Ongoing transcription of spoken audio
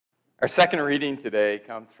Our second reading today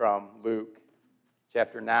comes from Luke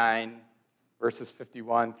chapter 9, verses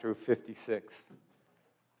 51 through 56.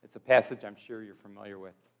 It's a passage I'm sure you're familiar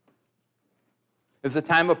with. As the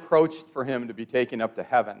time approached for him to be taken up to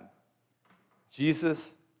heaven,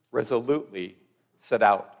 Jesus resolutely set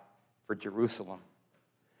out for Jerusalem.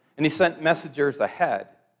 And he sent messengers ahead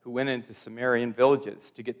who went into Samaritan villages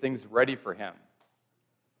to get things ready for him.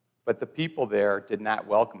 But the people there did not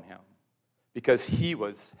welcome him, because he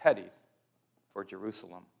was headed for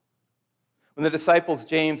Jerusalem. When the disciples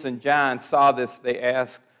James and John saw this, they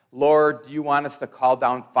asked, "Lord, do you want us to call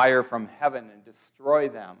down fire from heaven and destroy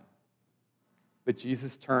them?" But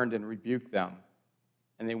Jesus turned and rebuked them,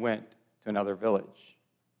 and they went to another village.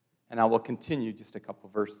 And I will continue just a couple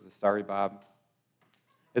verses. Sorry, Bob.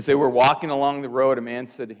 As they were walking along the road, a man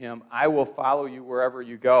said to him, "I will follow you wherever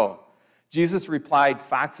you go." Jesus replied,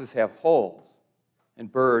 "Foxes have holes, and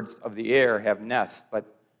birds of the air have nests,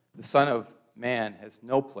 but the Son of Man has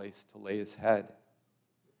no place to lay his head."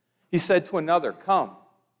 He said to another, "Come,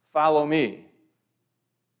 follow me."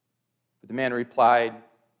 But the man replied,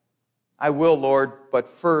 "I will, Lord, but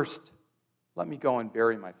first let me go and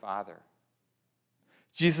bury my father."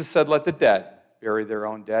 Jesus said, "Let the dead bury their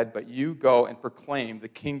own dead, but you go and proclaim the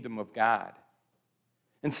kingdom of God."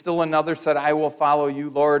 And still another said, "I will follow you,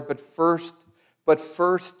 Lord, but first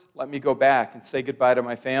let me go back and say goodbye to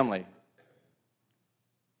my family."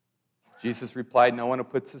 Jesus replied, "No one who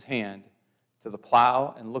puts his hand to the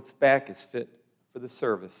plow and looks back is fit for the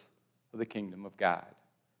service of the kingdom of God."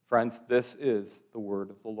 Friends, this is the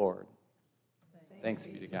word of the Lord. Thanks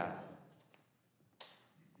be to God.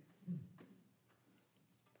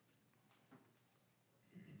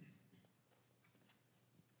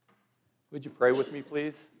 Would you pray with me,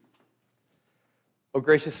 please? Oh,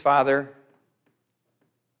 gracious Father,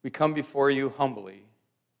 we come before you humbly,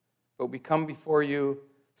 but we come before you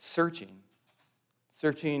searching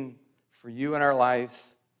for you in our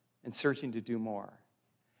lives and searching to do more,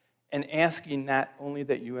 and asking not only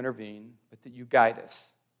that you intervene, but that you guide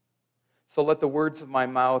us. So let the words of my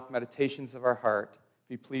mouth, meditations of our heart,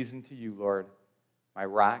 be pleasing to you, Lord, my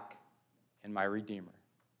rock and my redeemer.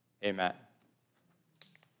 Amen.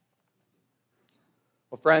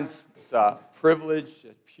 Well, friends, it's a privilege,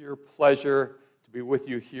 a pure pleasure to be with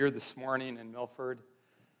you here this morning in Milford.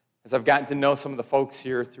 As I've gotten to know some of the folks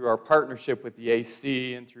here through our partnership with the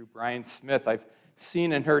AC and through Brian Smith, I've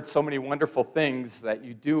seen and heard so many wonderful things that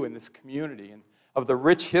you do in this community, and of the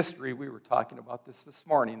rich history, we were talking about this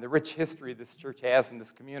morning, the rich history this church has in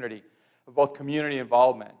this community, of both community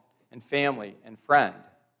involvement and family and friend.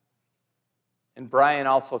 And Brian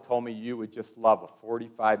also told me you would just love a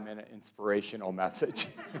 45-minute inspirational message.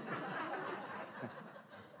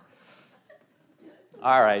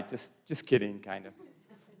 All right, just kidding, kind of.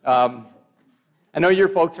 I know your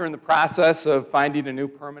folks are in the process of finding a new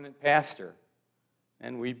permanent pastor.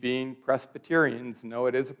 And we, being Presbyterians, know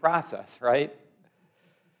it is a process, right?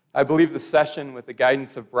 I believe the session, with the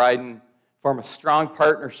guidance of Bryden, form a strong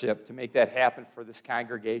partnership to make that happen for this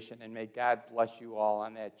congregation, and may God bless you all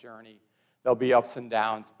on that journey. There'll be ups and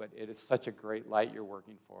downs, but it is such a great light you're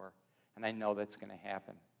working for, and I know that's going to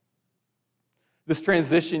happen. This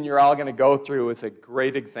transition you're all going to go through is a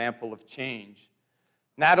great example of change.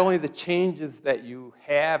 Not only the changes that you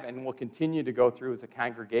have and will continue to go through as a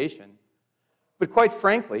congregation, but quite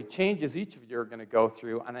frankly, changes each of you are going to go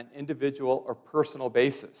through on an individual or personal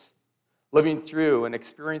basis, living through and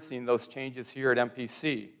experiencing those changes here at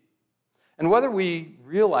MPC. And whether we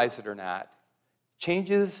realize it or not,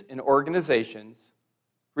 changes in organizations,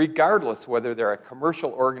 regardless whether they're a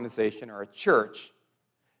commercial organization or a church,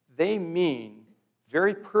 they mean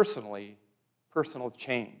very personal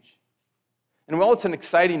change. And while it's an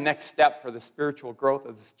exciting next step for the spiritual growth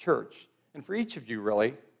of this church, and for each of you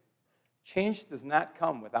really, change does not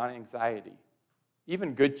come without anxiety,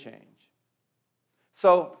 even good change.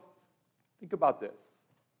 So think about this.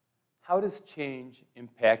 How does change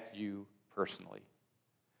impact you personally?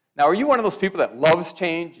 Now, are you one of those people that loves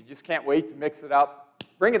change? You just can't wait to mix it up?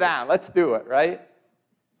 Bring it on. Let's do it, right?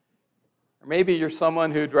 Or maybe you're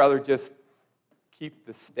someone who'd rather just keep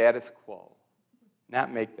the status quo,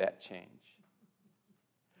 not make that change.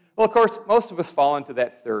 Well, of course, most of us fall into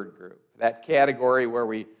that third group, that category where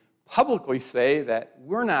we publicly say that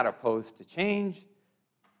we're not opposed to change,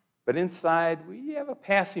 but inside we have a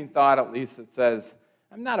passing thought at least that says,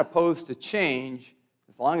 I'm not opposed to change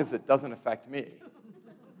as long as it doesn't affect me.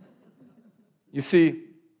 You see,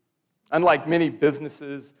 unlike many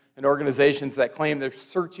businesses and organizations that claim they're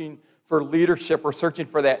searching for leadership or searching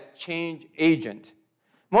for that change agent,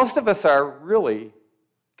 most of us are really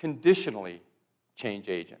conditionally change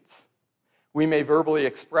agents. We may verbally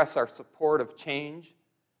express our support of change,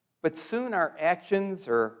 but soon our actions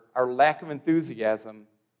or our lack of enthusiasm,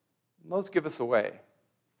 those give us away.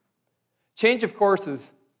 Change, of course,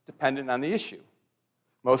 is dependent on the issue.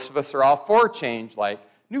 Most of us are all for change, like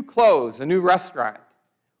new clothes, a new restaurant.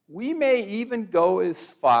 We may even go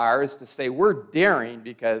as far as to say we're daring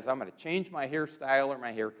because I'm going to change my hairstyle or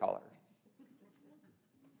my hair color.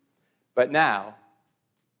 But now,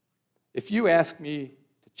 if you ask me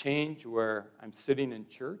to change where I'm sitting in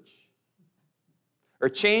church, or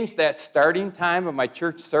change that starting time of my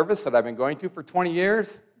church service that I've been going to for 20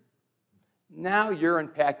 years, now you're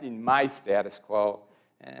impacting my status quo,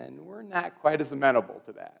 and we're not quite as amenable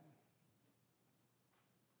to that.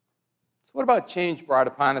 So what about change brought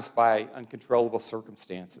upon us by uncontrollable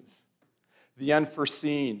circumstances? The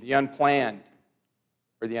unforeseen, the unplanned,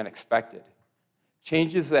 or the unexpected.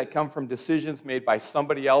 Changes that come from decisions made by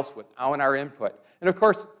somebody else without our input. And of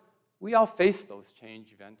course, we all face those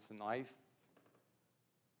change events in life.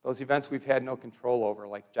 Those events we've had no control over,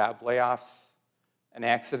 like job layoffs, an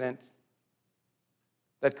accident,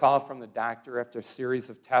 that call from the doctor after a series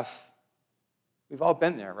of tests. We've all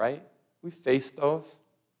been there, right? We've faced those.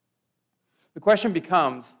 The question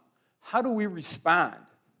becomes, how do we respond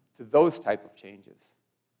to those type of changes?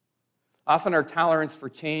 Often our tolerance for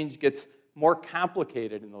change gets more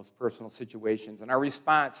complicated in those personal situations, and our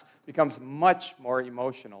response becomes much more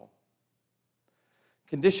emotional.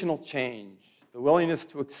 Conditional change, the willingness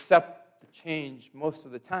to accept the change most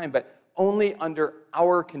of the time, but only under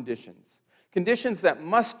our conditions. Conditions that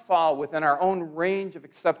must fall within our own range of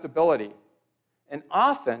acceptability. And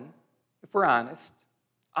often, if we're honest,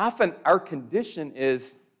 often our condition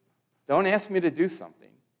is, don't ask me to do something.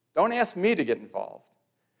 Don't ask me to get involved.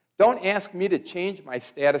 Don't ask me to change my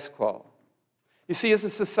status quo. You see, as a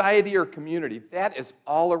society or community, that is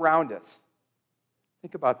all around us.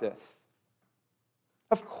 Think about this.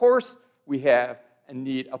 Of course, we have and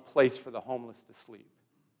need a place for the homeless to sleep.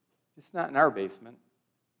 Just not in our basement.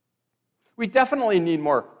 We definitely need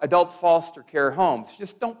more adult foster care homes.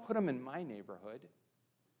 Just don't put them in my neighborhood.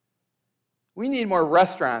 We need more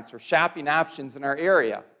restaurants or shopping options in our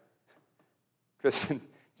area. Kristen,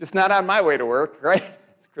 just not on my way to work, right?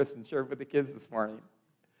 As Kristen shared with the kids this morning.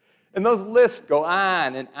 And those lists go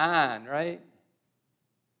on and on, right?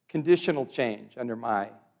 Conditional change under my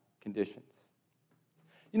conditions.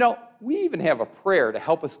 You know, we even have a prayer to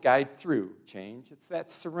help us guide through change. It's that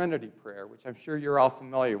serenity prayer, which I'm sure you're all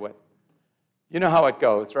familiar with. You know how it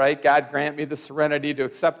goes, right? God grant me the serenity to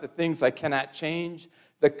accept the things I cannot change,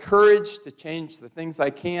 the courage to change the things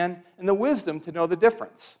I can, and the wisdom to know the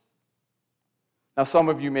difference. Now, some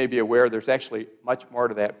of you may be aware there's actually much more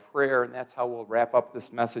to that prayer, and that's how we'll wrap up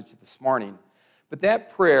this message this morning. But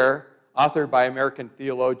that prayer, authored by American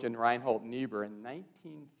theologian Reinhold Niebuhr in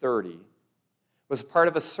 1930, was part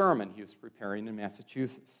of a sermon he was preparing in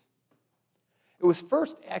Massachusetts. It was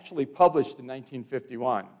first actually published in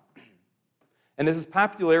 1951. And as his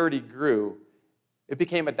popularity grew, it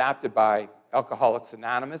became adopted by Alcoholics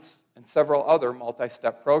Anonymous and several other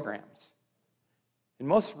multi-step programs. And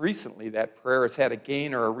most recently, that prayer has had a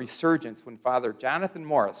gain or a resurgence when Father Jonathan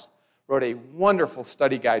Morris wrote a wonderful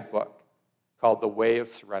study guide book called The Way of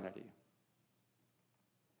Serenity.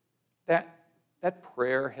 That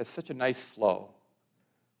prayer has such a nice flow.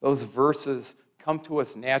 Those verses come to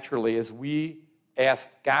us naturally as we ask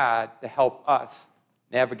God to help us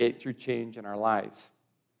navigate through change in our lives.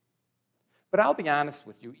 But I'll be honest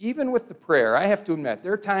with you, even with the prayer, I have to admit,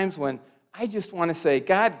 there are times when I just want to say,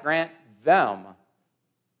 God, grant them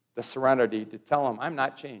the serenity to tell them I'm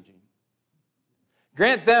not changing.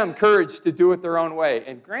 Grant them courage to do it their own way,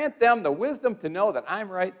 and grant them the wisdom to know that I'm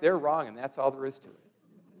right, they're wrong, and that's all there is to it.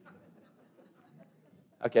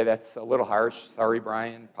 Okay, that's a little harsh. Sorry,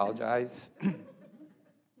 Brian. Apologize.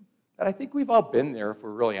 But I think we've all been there if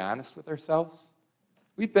we're really honest with ourselves.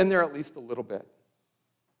 We've been there at least a little bit.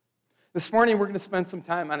 This morning, we're going to spend some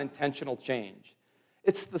time on intentional change.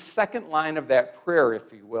 It's the second line of that prayer,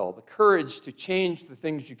 if you will, the courage to change the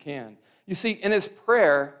things you can. You see, in his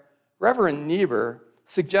prayer, Reverend Niebuhr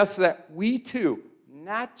suggests that we too,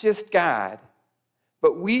 not just God,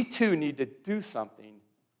 but we too need to do something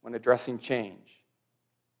when addressing change.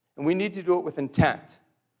 And we need to do it with intent.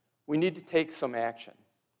 We need to take some action.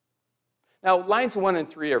 Now, lines 1 and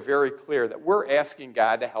 3 are very clear that we're asking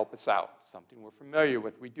God to help us out, something we're familiar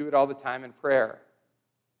with. We do it all the time in prayer.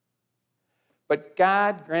 But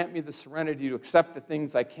God, grant me the serenity to accept the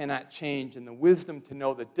things I cannot change and the wisdom to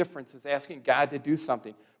know the difference is asking God to do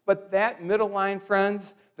something. But that middle line,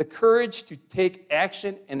 friends, the courage to take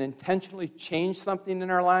action and intentionally change something in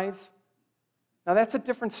our lives, now that's a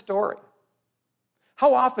different story.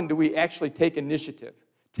 How often do we actually take initiative,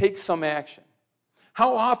 take some action?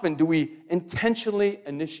 How often do we intentionally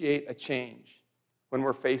initiate a change when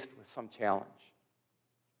we're faced with some challenge?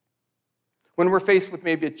 When we're faced with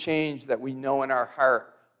maybe a change that we know in our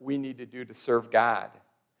heart we need to do to serve God,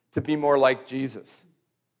 to be more like Jesus,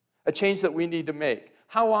 a change that we need to make.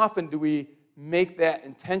 How often do we make that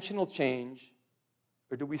intentional change,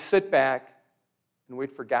 or do we sit back and wait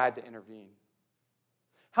for God to intervene?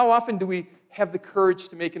 How often do we have the courage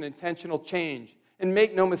to make an intentional change? And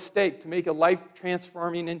make no mistake, to make a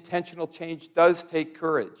life-transforming intentional change does take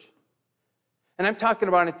courage. And I'm talking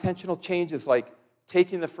about intentional changes like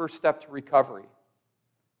taking the first step to recovery,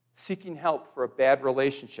 seeking help for a bad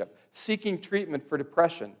relationship, seeking treatment for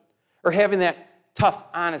depression, or having that tough,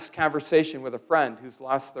 honest conversation with a friend who's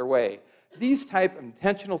lost their way. These type of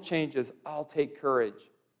intentional changes all take courage.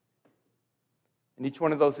 And each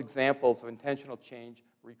one of those examples of intentional change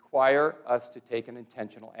require us to take an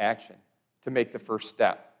intentional action to make the first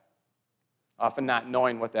step, often not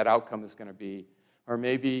knowing what that outcome is going to be, or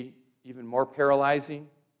maybe even more paralyzing,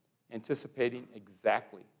 anticipating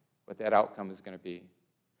exactly what that outcome is going to be,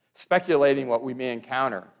 speculating what we may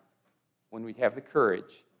encounter when we have the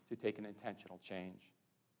courage to take an intentional change.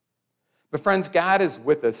 But friends, God is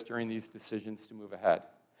with us during these decisions to move ahead.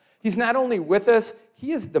 He's not only with us,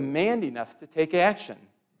 He is demanding us to take action,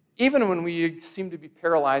 even when we seem to be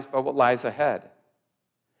paralyzed by what lies ahead.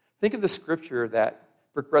 Think of the scripture that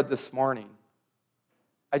Rick read this morning.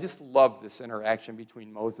 I just love this interaction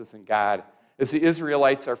between Moses and God as the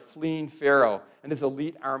Israelites are fleeing Pharaoh and his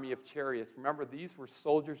elite army of chariots. Remember, these were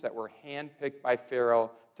soldiers that were handpicked by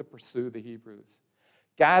Pharaoh to pursue the Hebrews.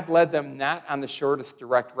 God led them not on the shortest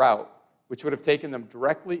direct route, which would have taken them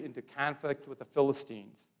directly into conflict with the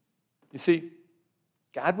Philistines. You see,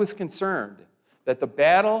 God was concerned that the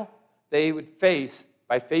battle they would face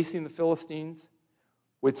by facing the Philistines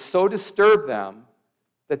would so disturb them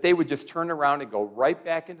that they would just turn around and go right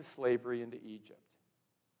back into slavery into Egypt.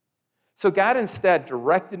 So God instead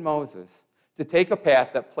directed Moses to take a path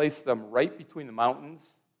that placed them right between the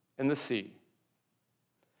mountains and the sea.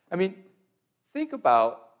 I mean, think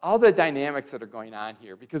about all the dynamics that are going on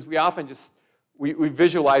here, because we often just, we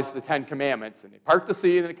visualize the Ten Commandments, and they part the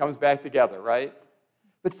sea and then it comes back together, right?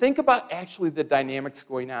 But think about actually the dynamics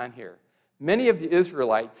going on here. Many of the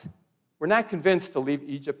Israelites were not convinced to leave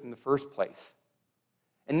Egypt in the first place.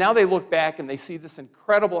 And now they look back and they see this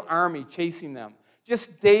incredible army chasing them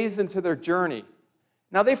just days into their journey.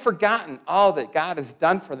 Now they've forgotten all that God has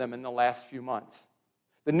done for them in the last few months,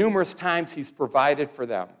 the numerous times He's provided for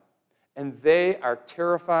them. And they are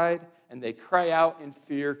terrified and they cry out in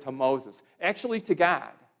fear to Moses, actually to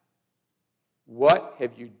God. What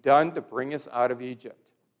have you done to bring us out of Egypt?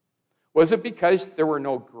 Was it because there were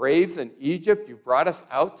no graves in Egypt you brought us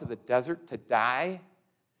out to the desert to die?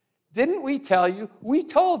 Didn't we tell you? We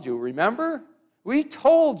told you, remember? We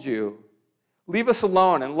told you. Leave us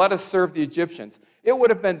alone and let us serve the Egyptians. It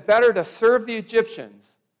would have been better to serve the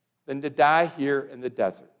Egyptians than to die here in the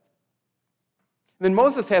desert. And then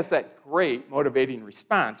Moses has that great motivating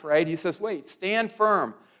response, right? He says, wait, stand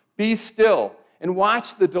firm, be still, and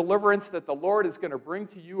watch the deliverance that the Lord is going to bring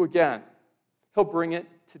to you again. He'll bring it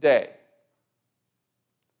today.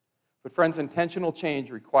 But friends, intentional change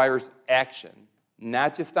requires action,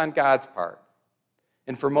 not just on God's part.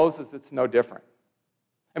 And for Moses, it's no different.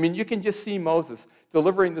 I mean, you can just see Moses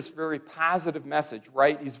delivering this very positive message,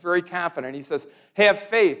 right? He's very confident. He says, have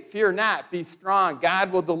faith, fear not, be strong,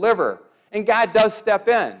 God will deliver. And God does step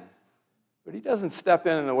in. But He doesn't step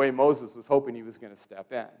in the way Moses was hoping He was going to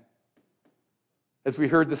step in. As we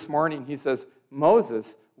heard this morning, he says,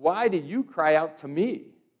 Moses, why do you cry out to me?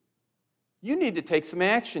 You need to take some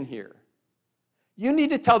action here. You need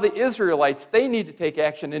to tell the Israelites they need to take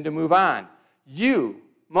action and to move on. You,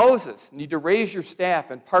 Moses, need to raise your staff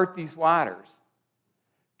and part these waters.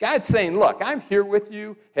 God's saying, look, I'm here with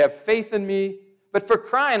you. Have faith in me. But for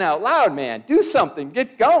crying out loud, man, do something.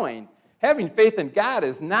 Get going. Having faith in God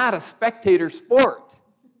is not a spectator sport.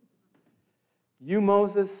 You,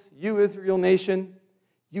 Moses, you, Israel nation,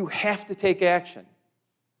 you have to take action.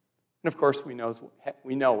 And of course, we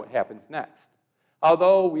know what happens next.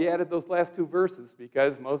 Although we added those last two verses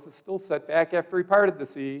because Moses still sat back after he parted the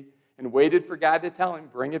sea and waited for God to tell him,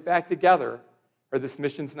 bring it back together, or this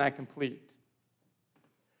mission's not complete.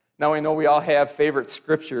 Now, I know we all have favorite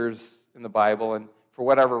scriptures in the Bible, and for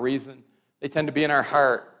whatever reason, they tend to be in our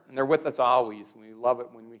heart, and they're with us always. We love it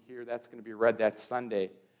when we hear that's going to be read that Sunday.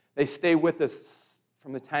 They stay with us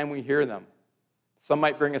from the time we hear them. Some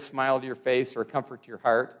might bring a smile to your face or a comfort to your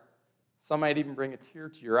heart. Some might even bring a tear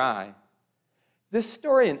to your eye. This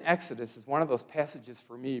story in Exodus is one of those passages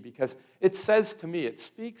for me because it says to me, it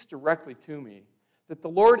speaks directly to me, that the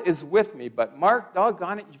Lord is with me, but Mark,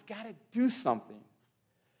 doggone it, you've got to do something.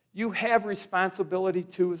 You have responsibility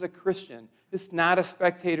too as a Christian. It's not a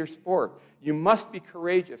spectator sport. You must be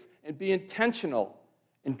courageous and be intentional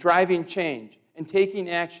in driving change and taking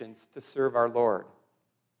actions to serve our Lord.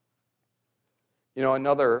 You know,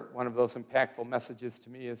 another one of those impactful messages to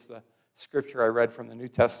me is the scripture I read from the New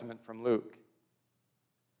Testament from Luke.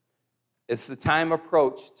 As the time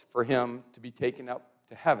approached for him to be taken up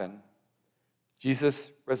to heaven,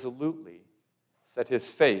 Jesus resolutely set his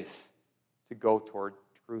face to go toward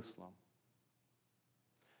Jerusalem.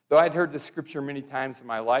 Though I'd heard this scripture many times in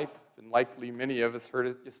my life, and likely many of us heard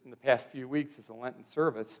it just in the past few weeks as a Lenten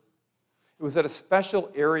service, it was at a special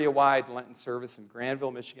area-wide Lenten service in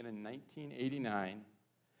Granville, Michigan in 1989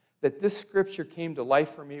 that this scripture came to life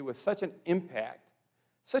for me with such an impact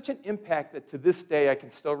that to this day I can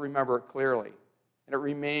still remember it clearly. And it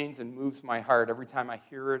remains and moves my heart every time I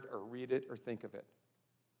hear it or read it or think of it.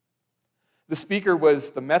 The speaker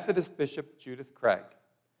was the Methodist Bishop Judith Craig.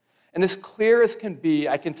 And as clear as can be,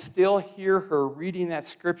 I can still hear her reading that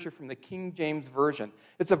scripture from the King James Version.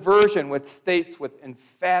 It's a version which states with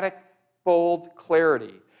emphatic, bold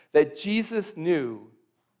clarity that Jesus knew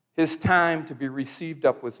his time to be received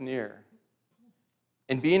up was near.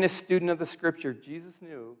 And being a student of the scripture, Jesus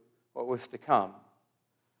knew what was to come.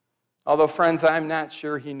 Although, friends, I'm not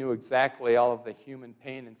sure he knew exactly all of the human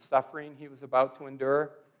pain and suffering he was about to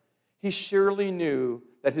endure, he surely knew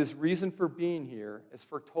that his reason for being here, as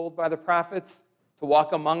foretold by the prophets, to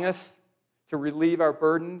walk among us, to relieve our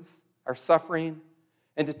burdens, our suffering,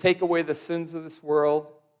 and to take away the sins of this world,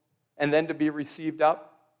 and then to be received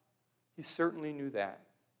up, he certainly knew that.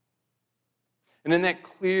 And in that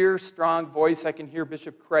clear, strong voice, I can hear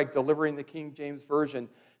Bishop Craig delivering the King James Version.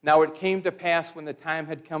 Now it came to pass when the time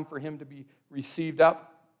had come for him to be received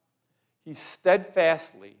up, he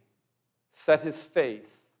steadfastly set his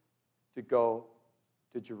face to go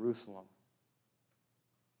to Jerusalem.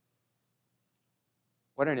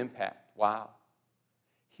 What an impact. Wow.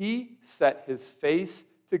 He set his face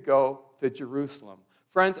to go to Jerusalem.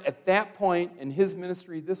 Friends, at that point in his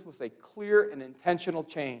ministry, this was a clear and intentional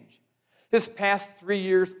change. His past 3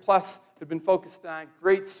 years plus had been focused on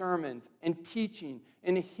great sermons and teaching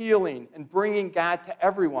and healing and bringing God to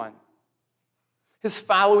everyone. His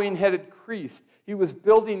following had increased. He was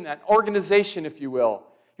building that organization, if you will.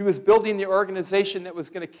 He was building the organization that was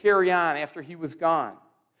going to carry on after he was gone.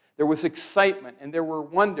 There was excitement and there were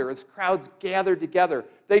wonder as crowds gathered together.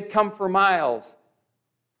 They'd come for miles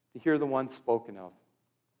to hear the one spoken of.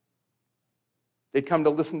 They'd come to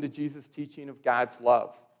listen to Jesus' teaching of God's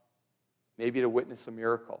love. Maybe to witness a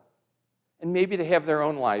miracle, and maybe to have their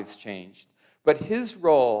own lives changed. But his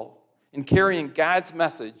role in carrying God's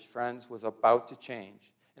message, friends, was about to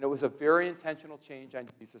change. And it was a very intentional change on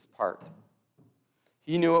Jesus' part.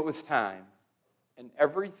 He knew it was time. And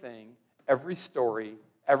everything, every story,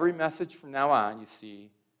 every message from now on, you see,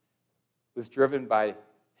 was driven by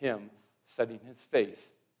him setting his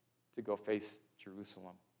face to go face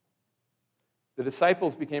Jerusalem. The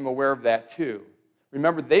disciples became aware of that too.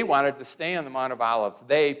 Remember, they wanted to stay on the Mount of Olives.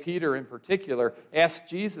 They, Peter in particular, asked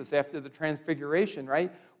Jesus after the transfiguration, right?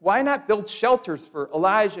 Why not build shelters for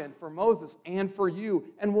Elijah and for Moses and for you,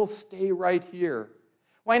 and we'll stay right here?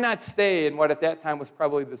 Why not stay in what at that time was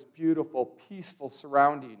probably this beautiful, peaceful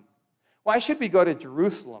surrounding? Why should we go to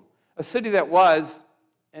Jerusalem, a city that was,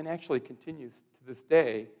 and actually continues to this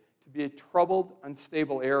day, to be a troubled,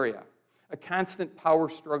 unstable area, a constant power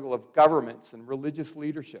struggle of governments and religious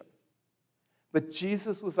leadership? But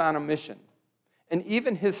Jesus was on a mission, and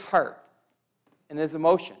even his heart and his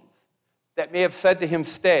emotions that may have said to him,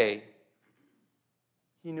 stay,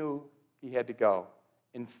 he knew he had to go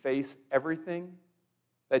and face everything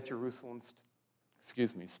that Jerusalem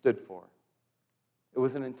stood for. It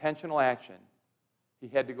was an intentional action. He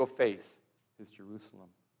had to go face his Jerusalem.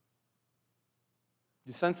 Do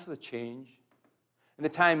you sense the change? In a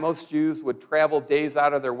time most Jews would travel days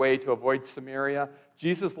out of their way to avoid Samaria,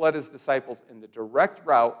 Jesus led his disciples in the direct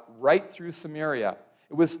route right through Samaria.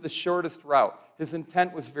 It was the shortest route. His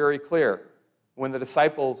intent was very clear. When the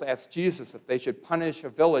disciples asked Jesus if they should punish a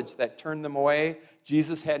village that turned them away,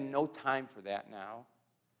 Jesus had no time for that now.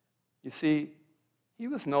 You see, he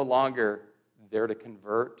was no longer there to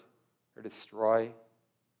convert or destroy.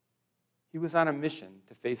 He was on a mission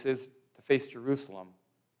to face Jerusalem,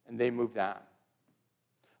 and they moved on.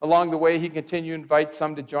 Along the way, he continued to invite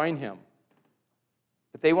some to join him.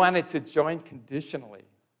 But they wanted to join conditionally.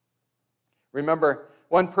 Remember,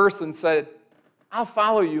 one person said, I'll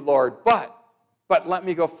follow you, Lord, but but let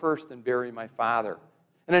me go first and bury my father.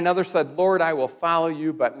 And another said, Lord, I will follow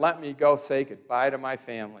you, but let me go say goodbye to my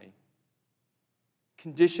family.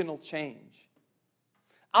 Conditional change.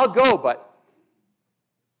 I'll go, but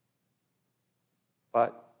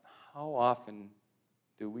how often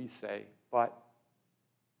do we say, but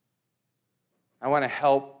I want to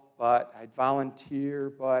help, but I'd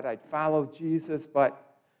volunteer, but I'd follow Jesus,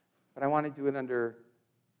 but I want to do it under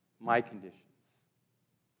my conditions.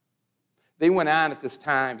 They went on at this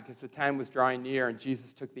time because the time was drawing near and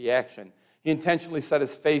Jesus took the action. He intentionally set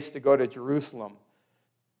his face to go to Jerusalem.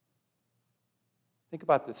 Think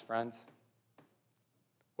about this, friends.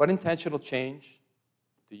 What intentional change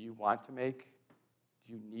do you want to make?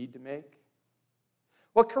 Do you need to make?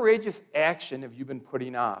 What courageous action have you been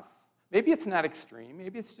putting off? Maybe it's not extreme.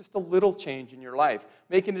 Maybe it's just a little change in your life.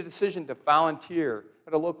 Making a decision to volunteer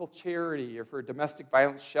at a local charity or for a domestic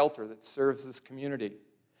violence shelter that serves this community.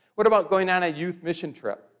 What about going on a youth mission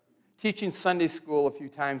trip? Teaching Sunday school a few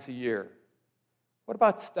times a year? What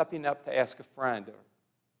about stepping up to ask a friend or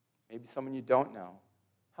maybe someone you don't know,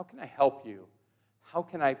 how can I help you? How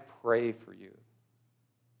can I pray for you?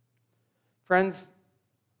 Friends,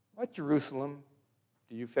 what Jerusalem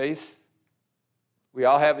do you face? We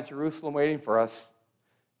all have a Jerusalem waiting for us.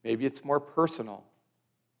 Maybe it's more personal.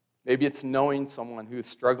 Maybe it's knowing someone who is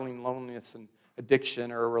struggling with loneliness and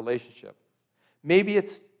addiction or a relationship. Maybe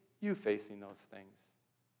it's you facing those things.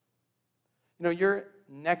 You know, your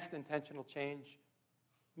next intentional change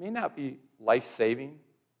may not be life-saving,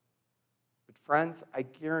 but friends, I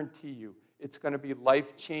guarantee you it's going to be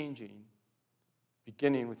life-changing,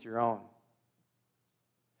 beginning with your own.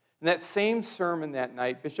 In that same sermon that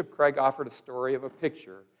night, Bishop Craig offered a story of a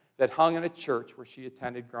picture that hung in a church where she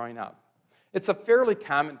attended growing up. It's a fairly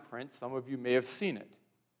common print. Some of you may have seen it.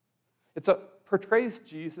 It portrays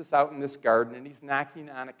Jesus out in this garden, and he's knocking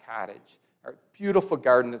on a cottage, a beautiful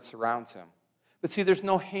garden that surrounds him. But see, there's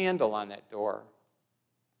no handle on that door.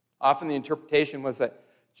 Often the interpretation was that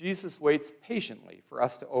Jesus waits patiently for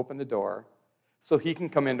us to open the door so he can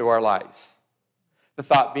come into our lives. The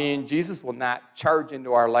thought being, Jesus will not charge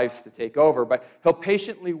into our lives to take over, but he'll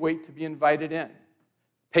patiently wait to be invited in,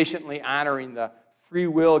 patiently honoring the free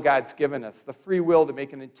will God's given us, the free will to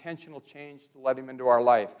make an intentional change to let him into our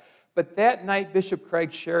life. But that night, Bishop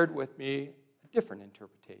Craig shared with me a different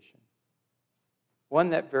interpretation,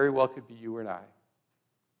 one that very well could be you and I.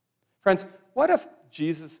 Friends, what if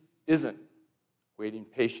Jesus isn't waiting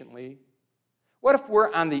patiently? What if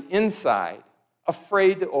we're on the inside,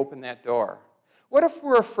 afraid to open that door? What if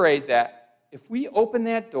we're afraid that if we open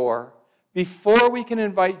that door, before we can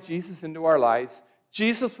invite Jesus into our lives,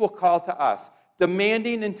 Jesus will call to us,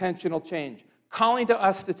 demanding intentional change, calling to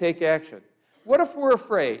us to take action? What if we're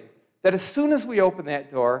afraid that as soon as we open that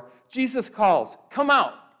door, Jesus calls, come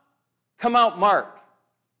out, Mark,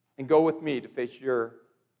 and go with me to face your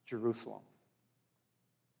Jerusalem?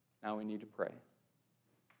 Now we need to pray.